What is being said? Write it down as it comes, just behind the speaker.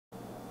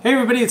Hey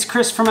everybody, it's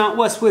Chris from Out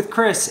West with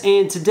Chris,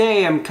 and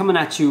today I'm coming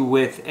at you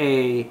with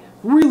a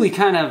really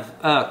kind of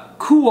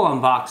cool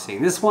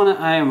unboxing. This one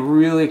I am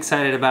really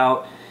excited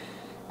about.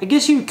 I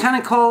guess you would kind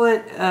of call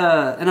it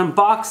an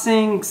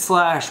unboxing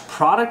slash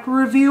product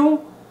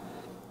reveal.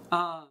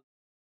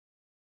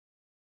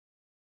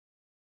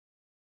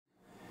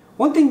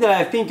 One thing that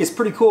I think is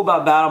pretty cool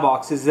about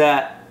BattlBox is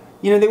that,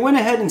 you know, they went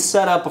ahead and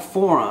set up a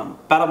forum,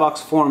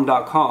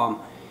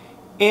 BattlBoxForum.com.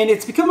 And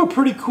it's become a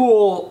pretty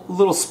cool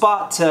little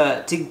spot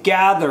to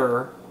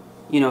gather,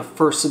 you know,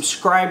 for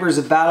subscribers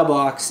of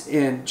BattlBox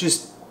and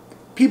just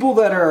people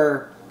that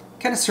are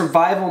kind of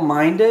survival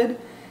minded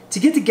to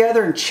get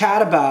together and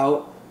chat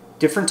about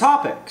different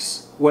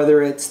topics,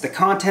 whether it's the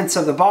contents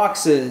of the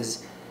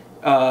boxes,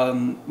 you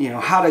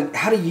know, how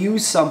to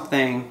use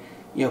something.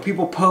 You know,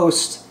 people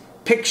post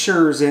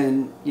pictures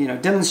and, you know,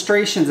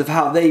 demonstrations of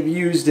how they've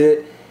used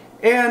it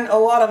and a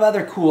lot of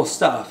other cool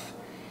stuff.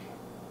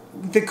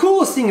 The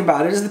coolest thing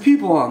about it is the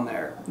people on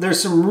there. There's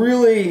some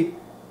really,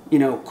 you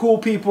know, cool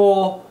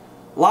people,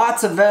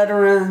 lots of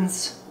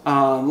veterans,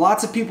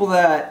 lots of people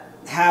that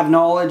have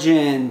knowledge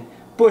in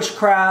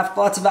bushcraft,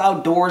 lots of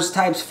outdoors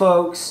types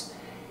folks,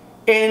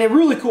 and a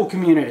really cool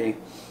community.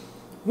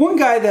 One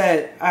guy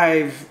that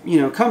I've, you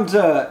know, come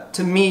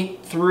to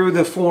meet through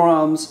the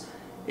forums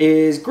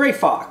is Gray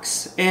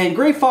Fox. And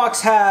Gray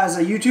Fox has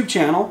a YouTube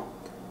channel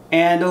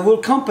and a little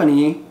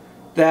company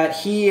that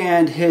he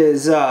and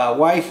his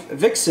wife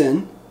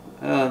Vixen,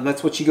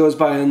 that's what she goes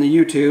by on the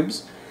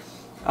YouTubes,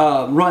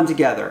 run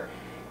together.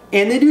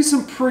 And they do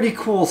some pretty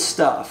cool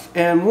stuff.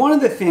 And one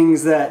of the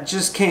things that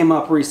just came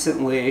up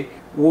recently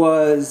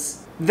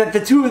was that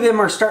the two of them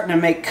are starting to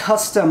make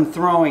custom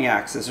throwing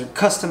axes, or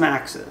custom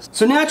axes.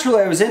 So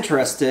naturally I was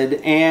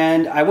interested,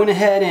 and I went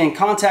ahead and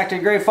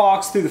contacted Gray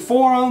Fox through the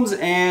forums,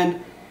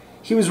 and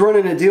he was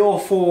running a deal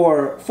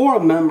for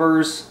forum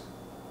members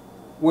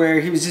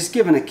where he was just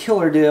given a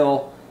killer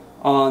deal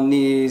on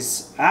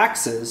these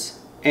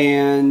axes,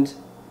 and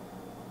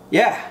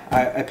yeah,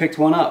 I picked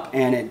one up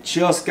and it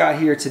just got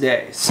here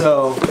today.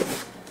 So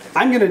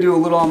I'm gonna do a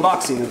little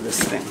unboxing of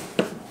this thing.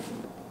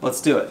 Let's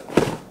do it.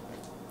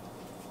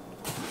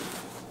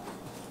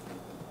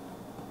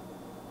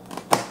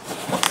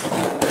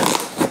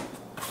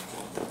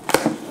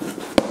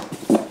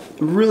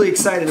 I'm really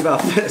excited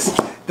about this.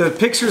 The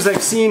pictures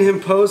I've seen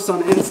him post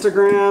on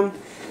Instagram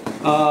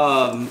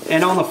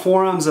and on the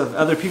forums of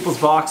other people's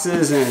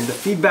boxes, and the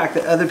feedback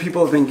that other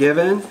people have been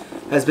given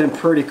has been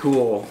pretty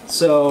cool.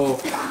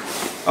 So,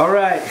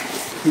 alright,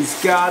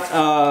 he's got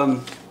a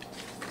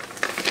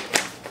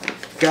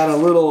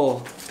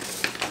little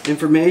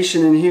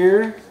information in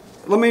here.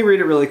 Let me read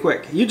it really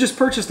quick. You just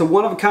purchased a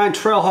one-of-a-kind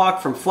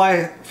Trailhawk from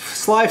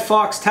Sly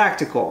Fox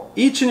Tactical.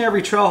 Each and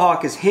every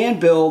Trailhawk is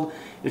hand-built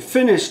and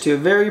finished to a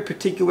very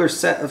particular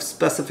set of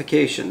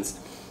specifications.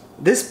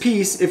 This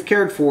piece, if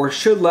cared for,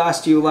 should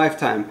last you a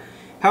lifetime.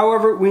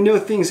 However, we know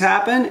things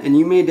happen and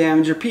you may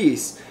damage your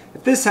piece.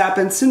 If this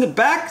happens, send it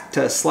back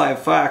to Sly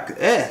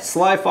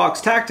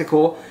Fox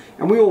Tactical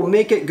and we will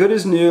make it good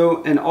as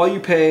new, and all you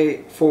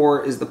pay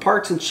for is the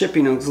parts and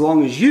shipping as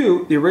long as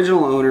you, the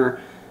original owner,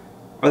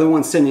 are the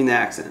one sending the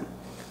axe in.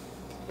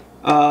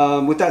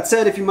 With that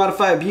said, if you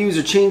modify, abuse,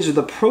 or change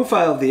the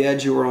profile of the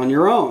edge, you are on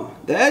your own.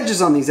 The edges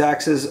on these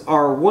axes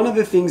are one of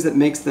the things that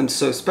makes them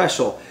so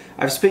special.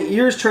 I've spent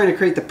years trying to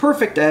create the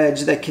perfect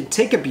edge that can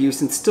take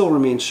abuse and still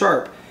remain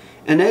sharp.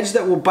 An edge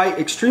that will bite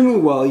extremely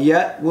well,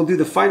 yet will do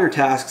the finer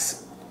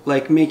tasks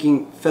like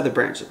making feather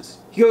branches.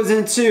 He goes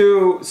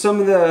into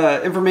some of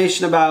the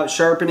information about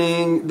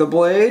sharpening the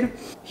blade.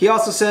 He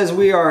also says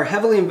we are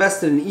heavily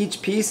invested in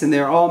each piece and they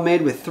are all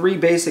made with 3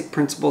 basic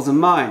principles in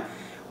mind.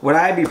 Would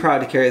I be proud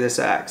to carry this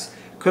axe?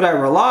 Could I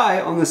rely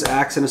on this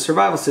axe in a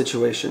survival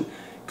situation?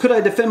 Could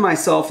I defend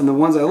myself and the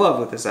ones I love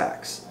with this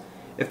axe?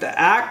 If the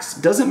axe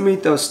doesn't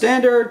meet those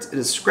standards, it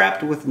is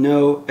scrapped with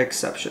no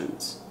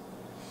exceptions.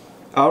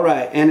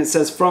 Alright, and it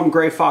says from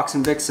Gray Fox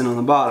and Vixen on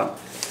the bottom.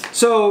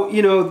 So,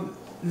 you know,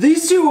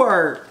 these two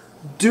are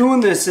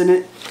doing this,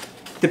 and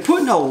they're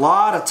putting a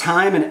lot of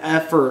time and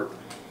effort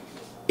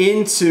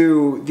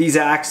into these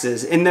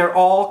axes, and they're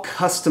all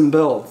custom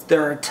builds.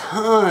 There are a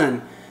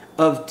ton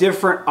of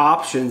different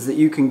options that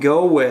you can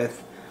go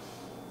with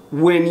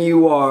when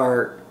you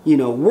are, you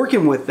know,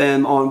 working with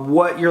them on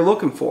what you're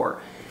looking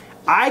for.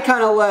 I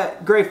kind of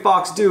let Gray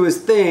Fox do his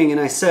thing, and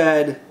I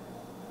said,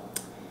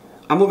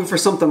 I'm looking for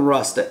something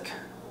rustic.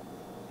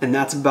 And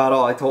that's about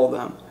all I told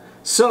them.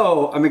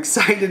 So I'm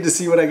excited to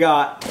see what I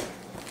got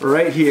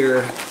right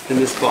here in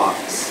this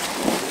box.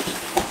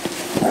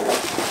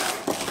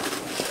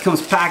 It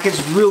comes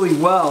packaged really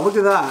well. Look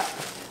at that.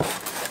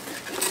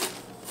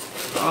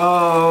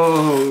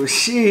 Oh,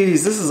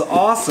 jeez, this is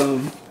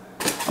awesome.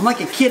 I'm like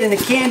a kid in a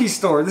candy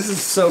store. This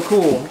is so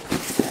cool.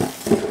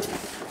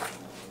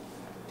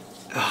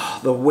 Oh,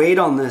 the weight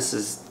on this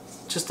is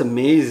just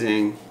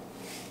amazing.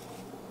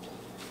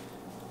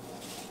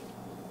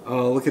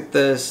 Oh, look at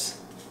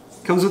this.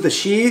 Comes with a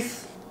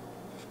sheath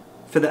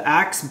for the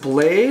axe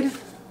blade.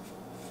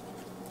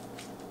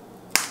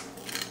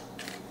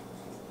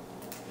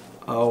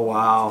 Oh,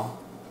 wow.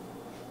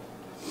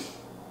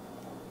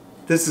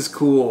 This is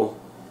cool.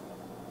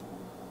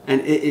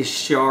 And it is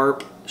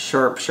sharp,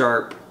 sharp,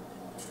 sharp.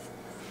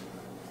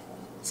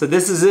 So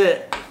this is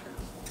it.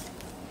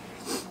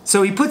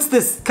 So he puts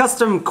this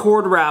custom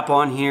cord wrap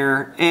on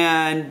here,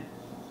 and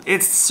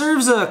it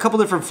serves a couple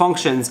different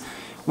functions.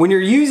 When you're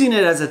using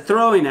it as a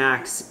throwing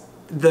axe,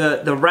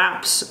 the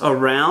wraps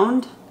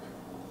around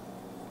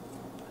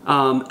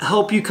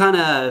help you kind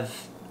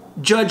of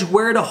judge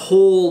where to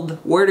hold,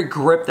 where to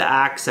grip the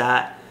axe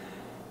at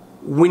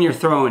when you're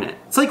throwing it.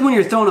 It's like when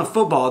you're throwing a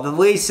football, the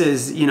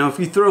laces, you know, if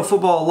you throw a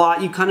football a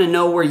lot, you kind of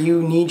know where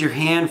you need your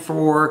hand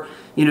for,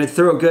 you know, to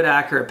throw a good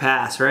accurate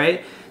pass,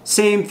 right?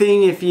 Same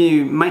thing if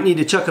you might need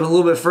to chuck it a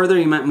little bit further,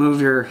 you might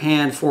move your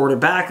hand forward or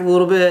back a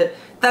little bit,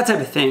 that type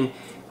of thing.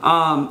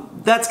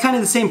 That's kind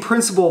of the same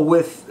principle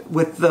with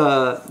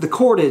the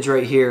cordage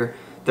right here.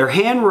 They're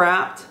hand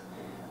wrapped.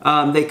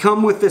 They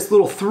come with this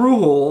little through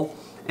hole,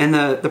 and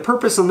the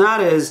purpose on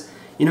that is,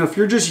 you know, if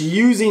you're just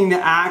using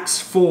the axe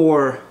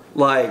for,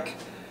 like,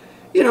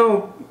 you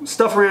know,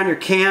 stuff around your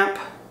camp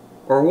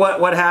or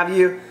what have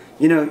you,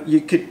 you know, you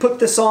could put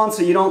this on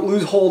so you don't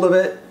lose hold of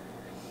it.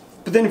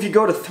 But then if you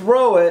go to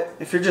throw it,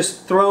 if you're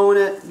just throwing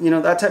it, you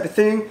know, that type of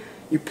thing,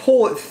 you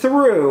pull it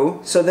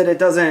through so that it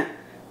doesn't,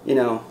 you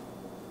know,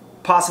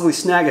 possibly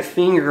snag a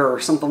finger or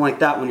something like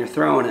that when you're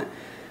throwing it.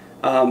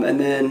 And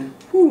then,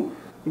 whew,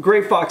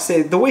 Gray Fox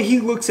say the way he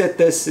looks at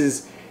this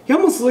is he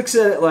almost looks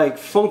at it like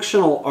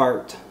functional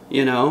art,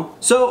 you know?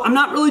 So I'm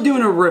not really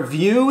doing a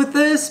review with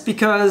this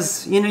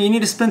because, you know, you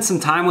need to spend some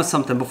time with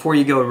something before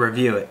you go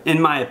review it, in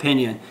my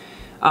opinion.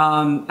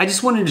 I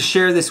just wanted to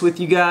share this with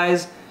you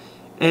guys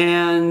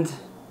and,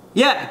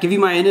 yeah, give you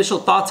my initial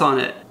thoughts on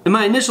it. And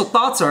my initial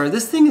thoughts are,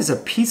 this thing is a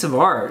piece of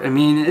art. I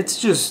mean,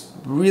 it's just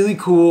really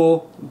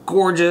cool,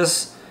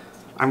 gorgeous.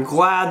 I'm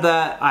glad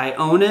that I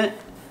own it.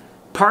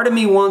 Part of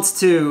me wants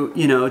to,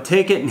 you know,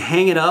 take it and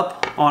hang it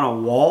up on a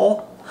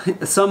wall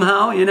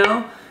somehow, you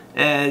know,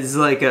 as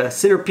like a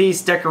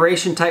centerpiece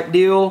decoration type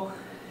deal.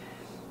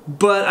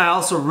 But I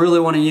also really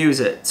want to use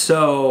it.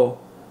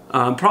 So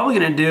I'm probably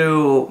gonna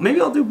do,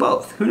 maybe I'll do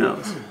both, who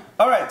knows.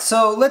 All right,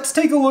 so let's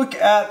take a look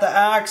at the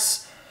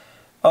axe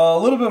a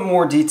little bit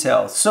more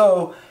detail.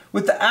 So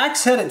with the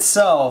axe head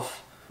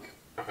itself,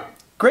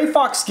 Gray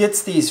Fox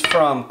gets these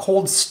from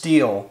Cold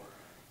Steel,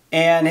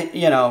 and,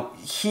 you know,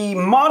 he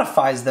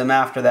modifies them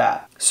after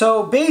that.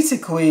 So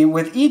basically,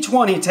 with each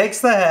one, he takes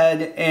the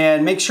head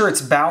and makes sure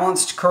it's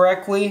balanced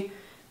correctly.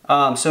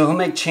 So he'll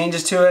make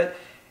changes to it.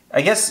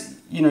 I guess,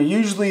 you know,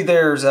 usually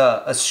there's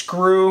a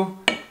screw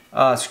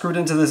screwed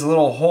into this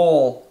little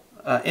hole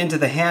into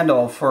the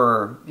handle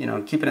for, you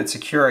know, keeping it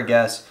secure, I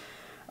guess.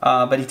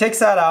 But he takes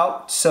that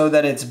out so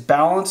that it's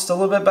balanced a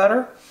little bit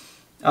better.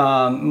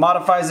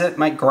 Modifies it,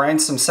 might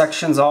grind some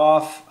sections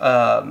off,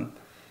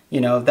 you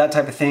know, that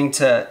type of thing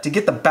to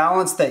get the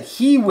balance that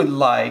he would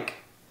like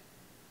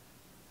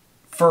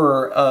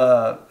for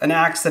an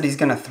axe that he's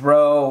going to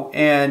throw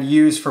and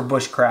use for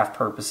bushcraft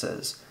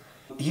purposes.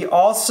 He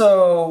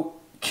also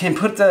can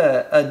put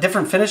a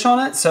different finish on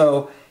it,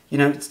 so, you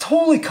know, it's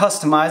totally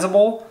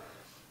customizable.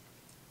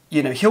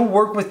 You know, he'll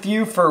work with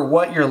you for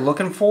what you're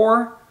looking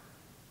for.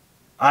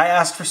 I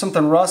asked for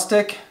something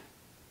rustic,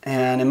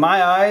 and in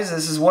my eyes,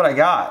 this is what I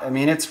got. I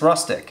mean, it's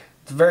rustic.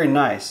 It's very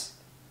nice.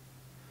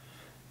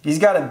 He's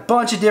got a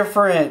bunch of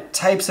different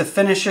types of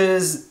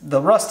finishes.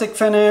 The rustic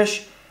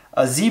finish,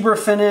 a zebra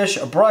finish,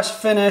 a brush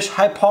finish,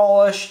 high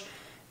polish,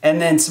 and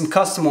then some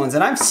custom ones.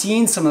 And I've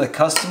seen some of the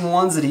custom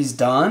ones that he's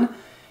done,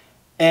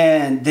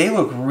 and they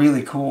look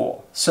really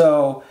cool.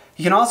 So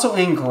you can also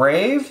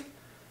engrave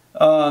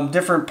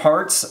different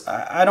parts.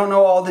 I don't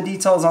know all the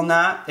details on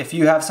that. If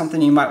you have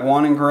something you might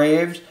want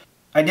engraved.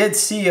 I did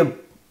see an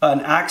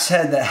axe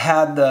head that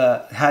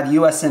had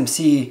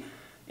USMC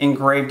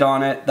engraved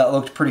on it that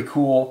looked pretty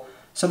cool.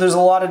 So there's a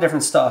lot of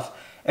different stuff.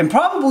 And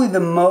probably the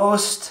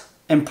most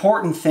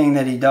important thing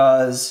that he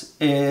does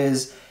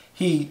is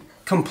he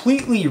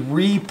completely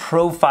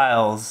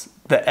reprofiles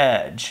the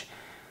edge.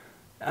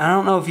 I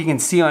don't know if you can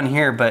see on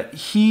here, but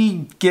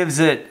he gives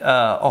it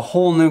a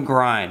whole new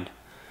grind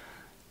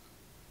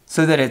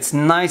so that it's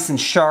nice and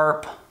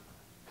sharp,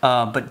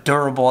 but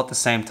durable at the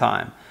same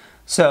time.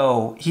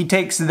 So he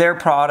takes their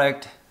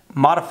product,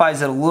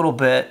 modifies it a little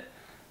bit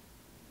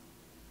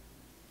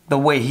the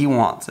way he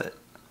wants it.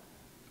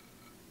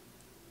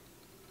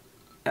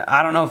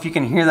 I don't know if you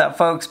can hear that,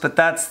 folks, but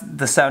that's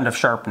the sound of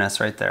sharpness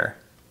right there.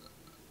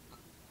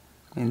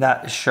 I mean,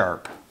 that is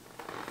sharp.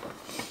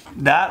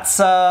 That's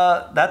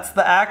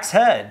the axe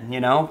head,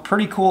 you know,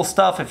 pretty cool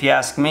stuff if you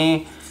ask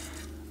me.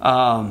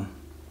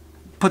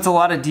 Puts a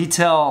lot of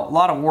detail, a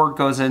lot of work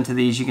goes into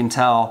these, you can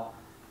tell.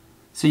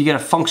 So you get a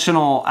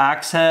functional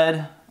axe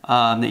head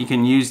that you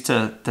can use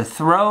to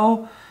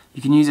throw.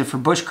 You can use it for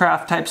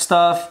bushcraft type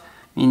stuff.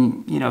 I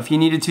mean, you know, if you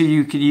needed to,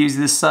 you could use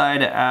this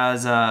side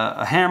as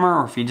a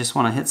hammer, or if you just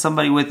want to hit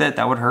somebody with it,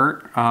 that would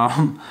hurt.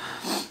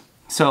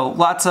 So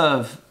lots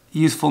of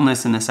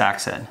usefulness in this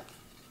axe head.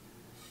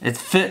 It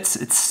fits,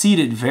 it's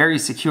seated very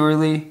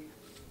securely.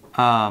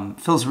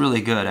 Feels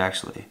really good,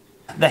 actually.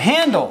 The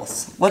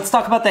handles, let's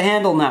talk about the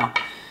handle now.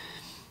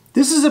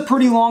 This is a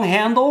pretty long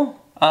handle.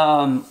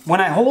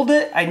 When I hold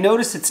it, I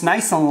notice it's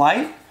nice and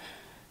light,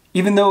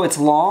 even though it's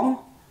long.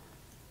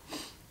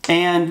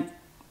 And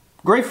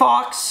Gray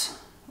Fox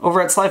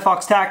over at Sly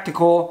Fox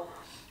Tactical,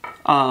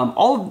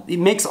 he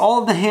makes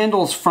all of the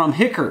handles from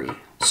hickory.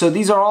 So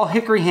these are all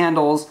hickory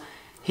handles.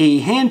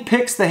 He hand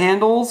picks the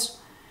handles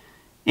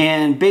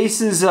and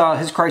bases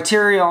his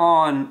criteria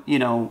on, you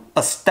know,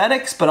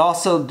 aesthetics, but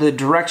also the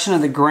direction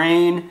of the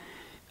grain,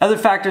 other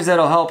factors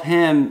that'll help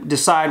him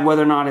decide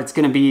whether or not it's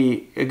going to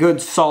be a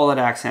good solid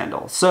axe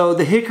handle. So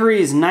the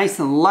hickory is nice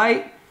and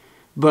light,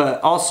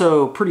 but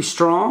also pretty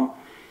strong.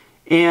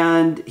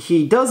 And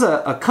he does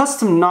a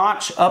custom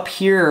notch up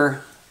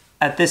here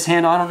at this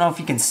handle. I don't know if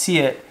you can see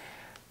it,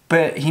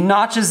 but he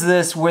notches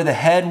this where the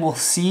head will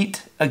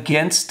seat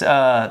against,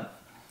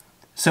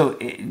 so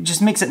it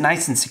just makes it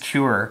nice and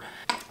secure.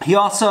 He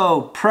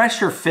also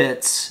pressure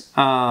fits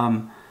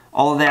all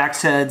of the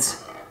axe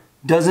heads.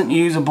 Doesn't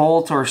use a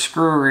bolt or a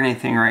screw or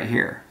anything right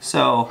here.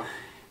 So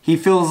he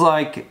feels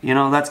like, you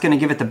know, that's going to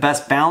give it the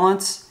best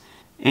balance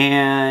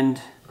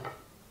and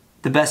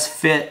the best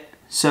fit.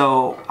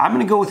 So I'm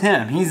going to go with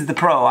him. He's the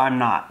pro. I'm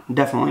not. I'm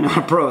definitely not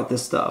a pro at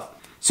this stuff.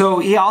 So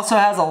he also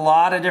has a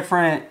lot of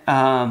different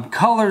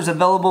colors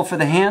available for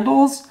the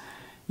handles.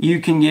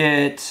 You can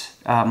get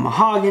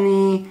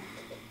mahogany.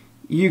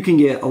 You can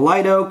get a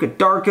light oak, a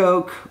dark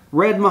oak,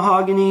 red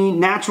mahogany,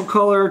 natural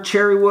color,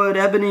 cherry wood,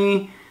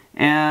 ebony.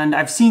 And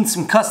I've seen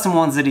some custom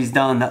ones that he's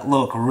done that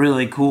look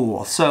really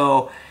cool.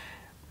 So,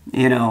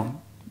 you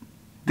know,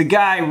 the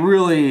guy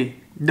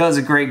really does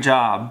a great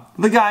job.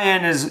 The guy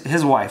and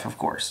his wife, of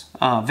course,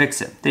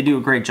 Vixen. They do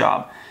a great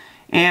job.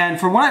 And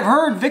from what I've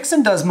heard,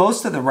 Vixen does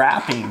most of the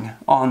wrapping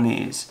on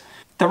these.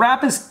 The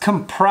wrap is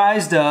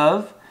comprised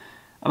of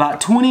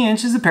about 20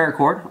 inches of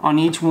paracord on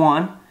each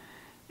one.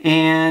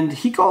 And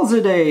he calls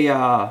it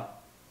a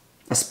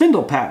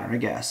spindle pattern, I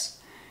guess.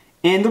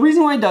 And the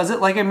reason why he does it,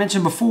 like I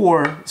mentioned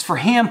before, is for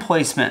hand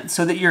placement,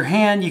 so that your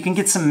hand, you can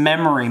get some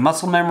memory,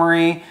 muscle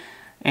memory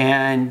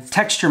and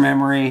texture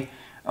memory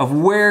of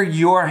where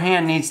your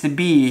hand needs to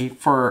be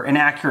for an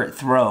accurate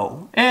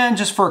throw and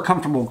just for a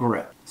comfortable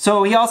grip.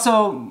 So he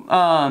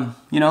also,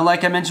 you know,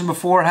 like I mentioned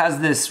before,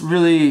 has this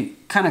really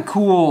kind of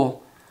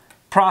cool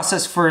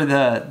process for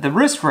the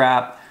wrist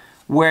wrap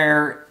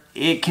where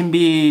it can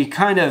be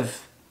kind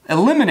of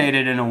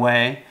eliminated in a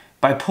way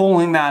by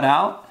pulling that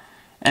out.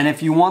 And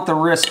if you want the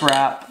wrist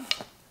wrap,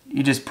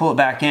 you just pull it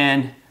back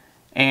in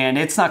and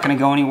it's not going to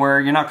go anywhere.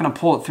 You're not going to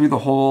pull it through the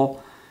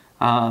hole.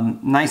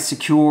 Nice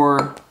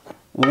secure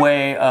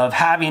way of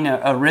having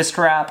a wrist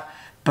wrap.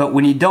 But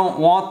when you don't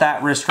want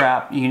that wrist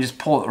wrap, you can just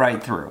pull it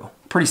right through.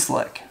 Pretty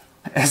slick.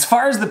 As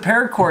far as the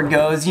paracord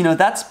goes, you know,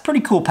 that's a pretty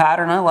cool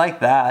pattern. I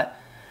like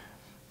that.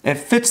 It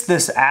fits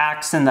this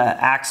axe and the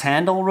axe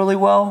handle really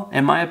well,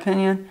 in my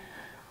opinion.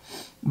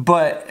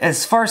 But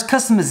as far as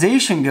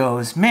customization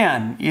goes,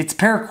 man, it's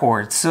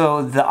paracord,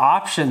 so the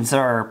options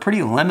are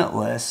pretty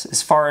limitless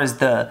as far as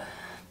the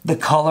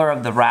color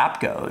of the wrap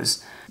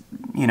goes.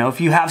 You know,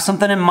 if you have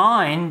something in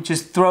mind,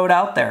 just throw it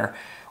out there.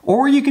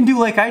 Or you can do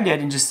like I did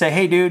and just say,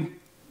 hey dude,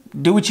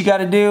 do what you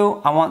gotta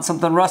do. I want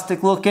something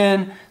rustic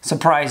looking,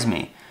 surprise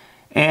me.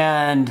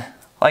 And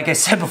like I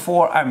said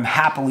before, I'm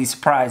happily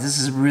surprised. This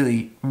is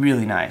really,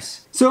 really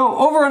nice. So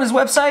over on his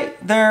website,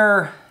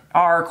 there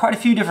are quite a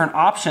few different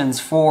options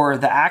for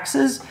the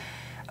axes.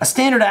 A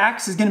standard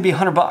axe is gonna be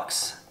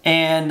 $100.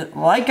 And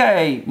like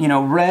I, you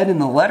know, read in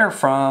the letter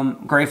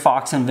from Gray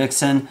Fox and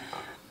Vixen,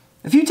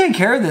 if you take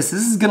care of this,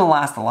 this is gonna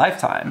last a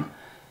lifetime.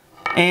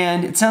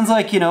 And it sounds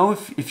like, you know,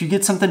 if you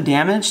get something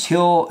damaged,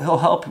 he'll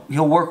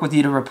work with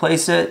you to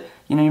replace it.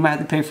 You know, you might have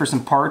to pay for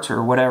some parts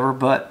or whatever,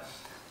 but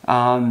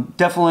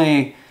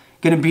definitely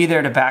gonna be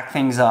there to back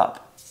things up.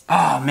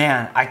 Oh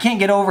man, I can't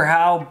get over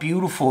how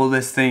beautiful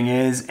this thing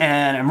is,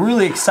 and I'm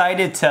really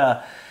excited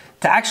to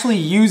actually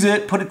use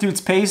it, put it through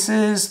its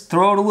paces,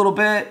 throw it a little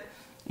bit,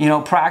 you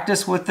know,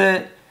 practice with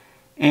it,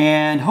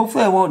 and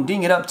hopefully I won't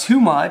ding it up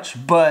too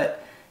much,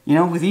 but you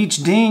know, with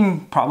each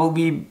ding,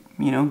 probably,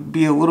 you know,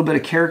 be a little bit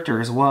of character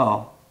as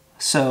well.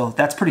 So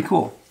that's pretty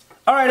cool.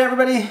 All right,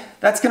 everybody,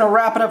 that's gonna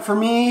wrap it up for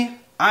me.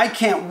 I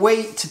can't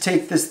wait to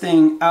take this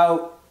thing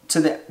out to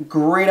the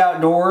great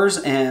outdoors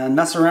and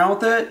mess around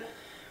with it.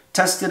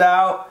 Test it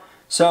out.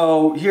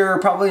 So here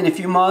probably in a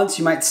few months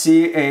you might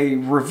see a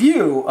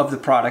review of the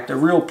product, a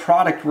real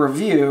product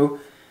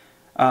review,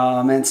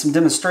 and some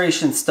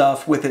demonstration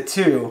stuff with it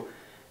too.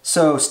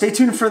 So stay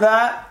tuned for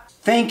that.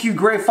 Thank you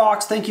Gray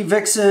Fox, thank you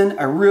Vixen.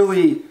 I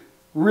really,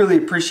 really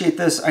appreciate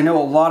this. I know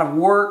a lot of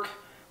work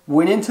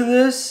went into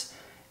this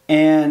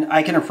and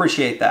I can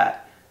appreciate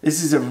that.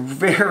 This is a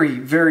very,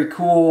 very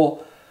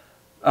cool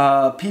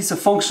piece of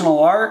functional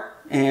art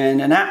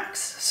and an axe.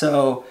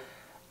 So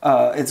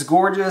it's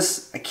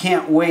gorgeous. I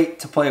can't wait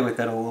to play with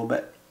it a little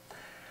bit.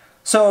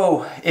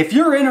 So if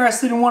you're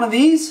interested in one of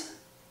these,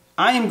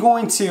 I am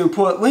going to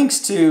put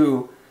links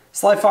to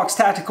Sly Fox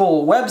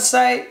Tactical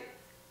website,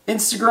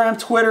 Instagram,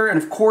 Twitter,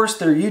 and of course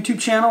their YouTube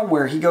channel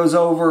where he goes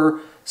over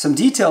some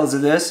details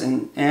of this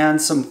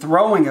and some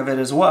throwing of it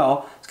as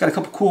well. It's got a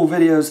couple cool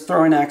videos,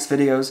 throwing axe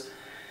videos.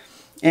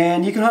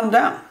 and you can hunt them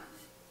down.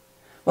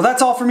 Well,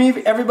 that's all for me,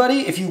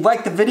 everybody. If you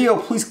liked the video,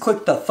 please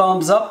click the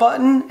thumbs up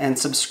button and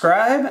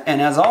subscribe.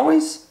 And as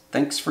always,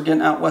 thanks for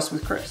getting out west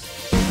with Chris.